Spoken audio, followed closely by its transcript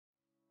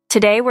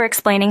Today we're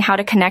explaining how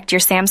to connect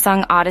your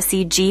Samsung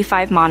Odyssey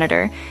G5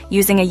 monitor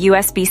using a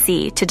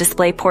USB-C to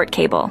DisplayPort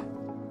cable.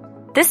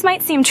 This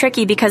might seem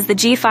tricky because the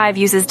G5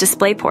 uses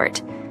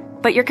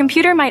DisplayPort, but your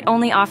computer might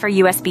only offer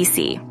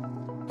USB-C.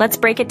 Let's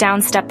break it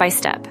down step by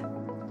step.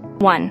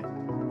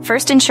 1.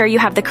 First, ensure you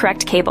have the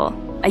correct cable,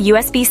 a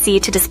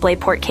USB-C to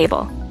DisplayPort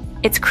cable.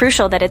 It's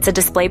crucial that it's a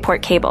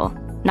DisplayPort cable,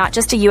 not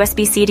just a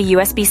USB-C to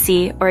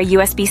USB-C or a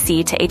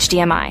USB-C to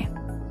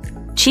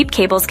HDMI. Cheap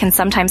cables can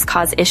sometimes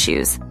cause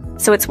issues,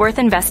 so it's worth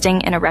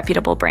investing in a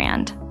reputable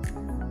brand.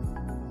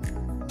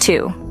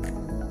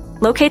 2.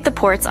 Locate the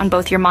ports on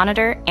both your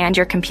monitor and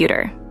your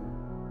computer.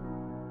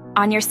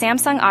 On your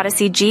Samsung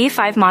Odyssey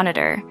G5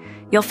 monitor,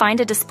 you'll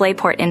find a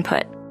DisplayPort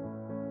input.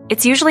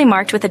 It's usually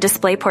marked with a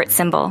DisplayPort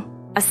symbol,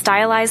 a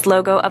stylized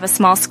logo of a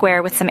small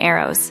square with some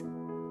arrows.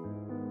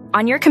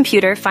 On your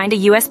computer, find a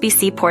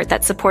USB-C port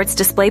that supports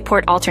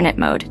DisplayPort alternate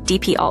mode,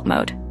 DP alt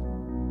mode.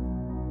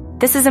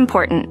 This is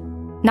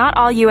important. Not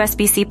all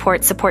USB-C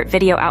ports support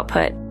video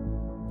output.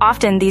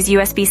 Often, these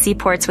USB-C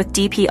ports with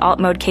DP alt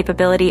mode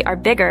capability are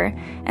bigger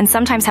and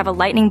sometimes have a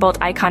lightning bolt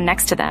icon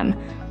next to them,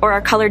 or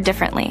are colored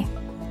differently.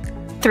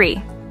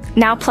 3.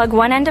 Now plug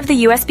one end of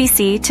the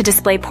USB-C to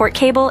DisplayPort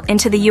cable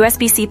into the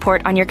USB-C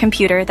port on your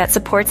computer that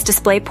supports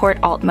DisplayPort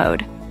alt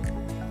mode.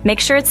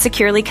 Make sure it's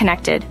securely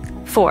connected.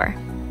 4.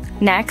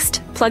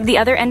 Next, plug the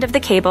other end of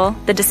the cable,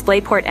 the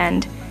DisplayPort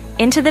end,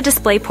 into the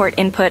DisplayPort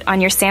input on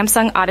your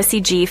Samsung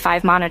Odyssey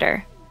G5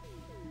 monitor.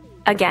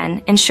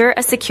 Again, ensure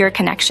a secure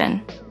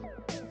connection.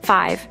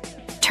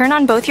 5. Turn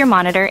on both your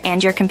monitor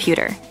and your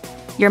computer.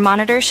 Your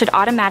monitor should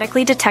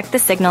automatically detect the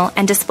signal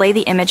and display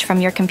the image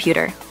from your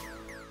computer.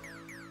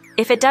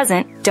 If it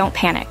doesn't, don't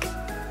panic.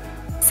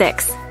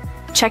 6.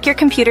 Check your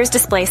computer's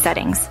display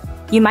settings.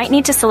 You might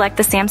need to select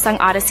the Samsung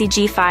Odyssey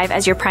G5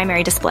 as your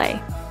primary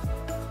display.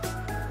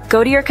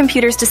 Go to your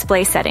computer's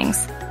display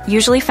settings,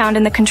 usually found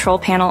in the control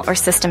panel or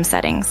system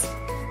settings.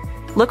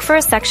 Look for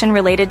a section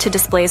related to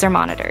displays or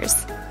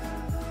monitors.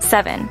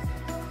 7.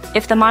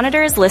 If the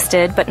monitor is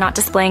listed but not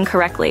displaying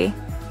correctly,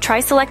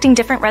 try selecting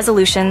different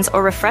resolutions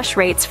or refresh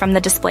rates from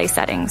the display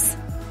settings.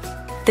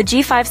 The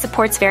G5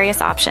 supports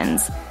various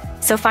options,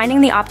 so finding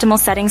the optimal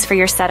settings for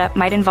your setup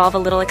might involve a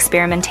little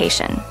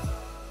experimentation.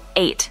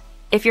 8.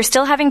 If you're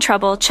still having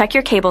trouble, check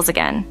your cables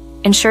again.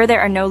 Ensure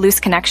there are no loose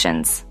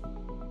connections.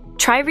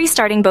 Try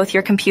restarting both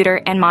your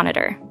computer and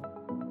monitor.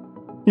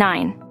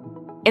 9.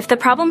 If the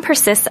problem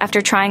persists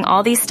after trying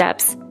all these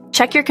steps,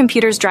 check your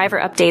computer's driver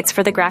updates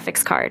for the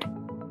graphics card.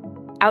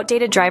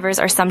 Outdated drivers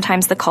are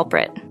sometimes the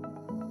culprit.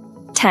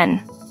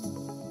 10.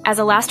 As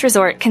a last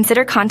resort,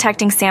 consider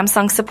contacting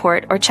Samsung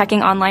support or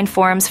checking online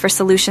forums for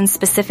solutions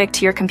specific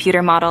to your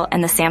computer model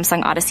and the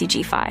Samsung Odyssey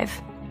G5.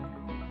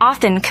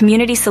 Often,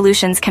 community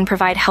solutions can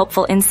provide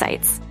helpful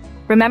insights.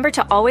 Remember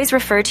to always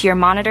refer to your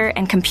monitor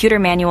and computer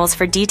manuals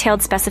for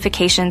detailed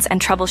specifications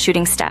and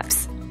troubleshooting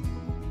steps.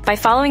 By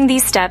following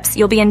these steps,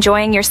 you'll be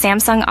enjoying your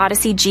Samsung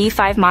Odyssey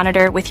G5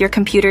 monitor with your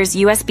computer's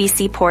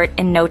USB-C port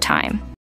in no time.